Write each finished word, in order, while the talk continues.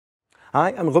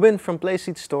Hi, I'm Robin from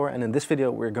Playseat store, and in this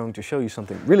video we're going to show you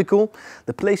something really cool.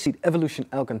 The Playseat Evolution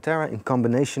Alcantara in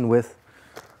combination with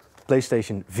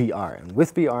PlayStation VR. And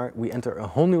with VR we enter a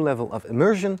whole new level of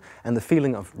immersion and the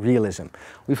feeling of realism.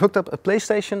 We've hooked up a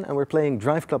PlayStation and we're playing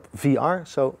DriveClub VR,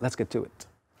 so let's get to it.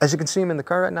 As you can see, I'm in the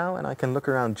car right now and I can look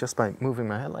around just by moving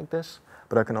my head like this,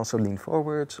 but I can also lean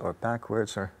forwards or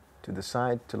backwards or to the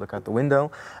side to look out the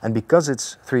window. And because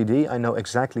it's 3D, I know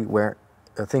exactly where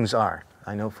things are.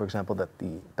 I know, for example, that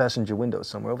the passenger window is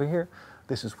somewhere over here.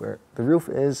 This is where the roof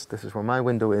is, this is where my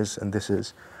window is, and this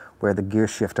is where the gear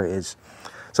shifter is.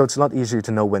 So it's a lot easier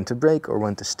to know when to brake or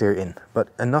when to steer in. But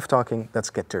enough talking, let's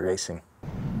get to racing.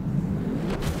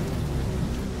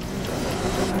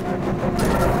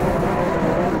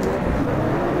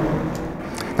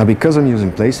 Now, because I'm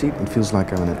using Playseat, it feels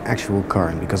like I'm in an actual car,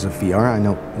 and because of VR I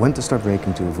know when to start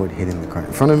braking to avoid hitting the car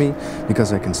in front of me,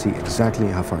 because I can see exactly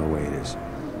how far away it is.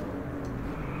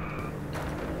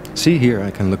 See, here I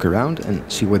can look around and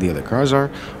see where the other cars are,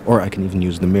 or I can even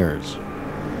use the mirrors.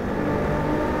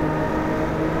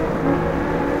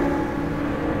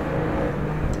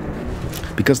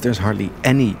 Because there's hardly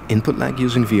any input lag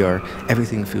using VR,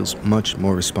 everything feels much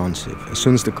more responsive. As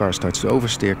soon as the car starts to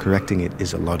oversteer, correcting it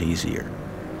is a lot easier.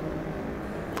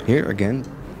 Here again,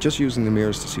 just using the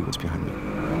mirrors to see what's behind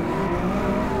me.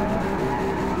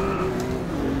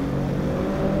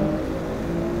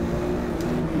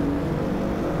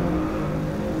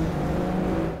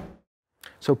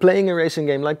 So playing a racing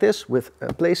game like this with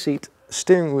a Playseat,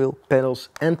 steering wheel, pedals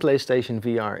and PlayStation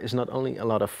VR is not only a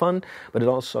lot of fun, but it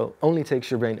also only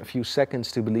takes your brain a few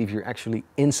seconds to believe you're actually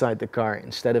inside the car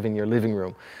instead of in your living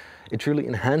room. It truly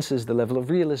enhances the level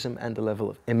of realism and the level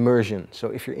of immersion.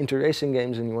 So if you're into racing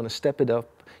games and you want to step it up,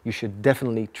 you should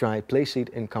definitely try Playseat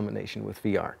in combination with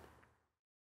VR.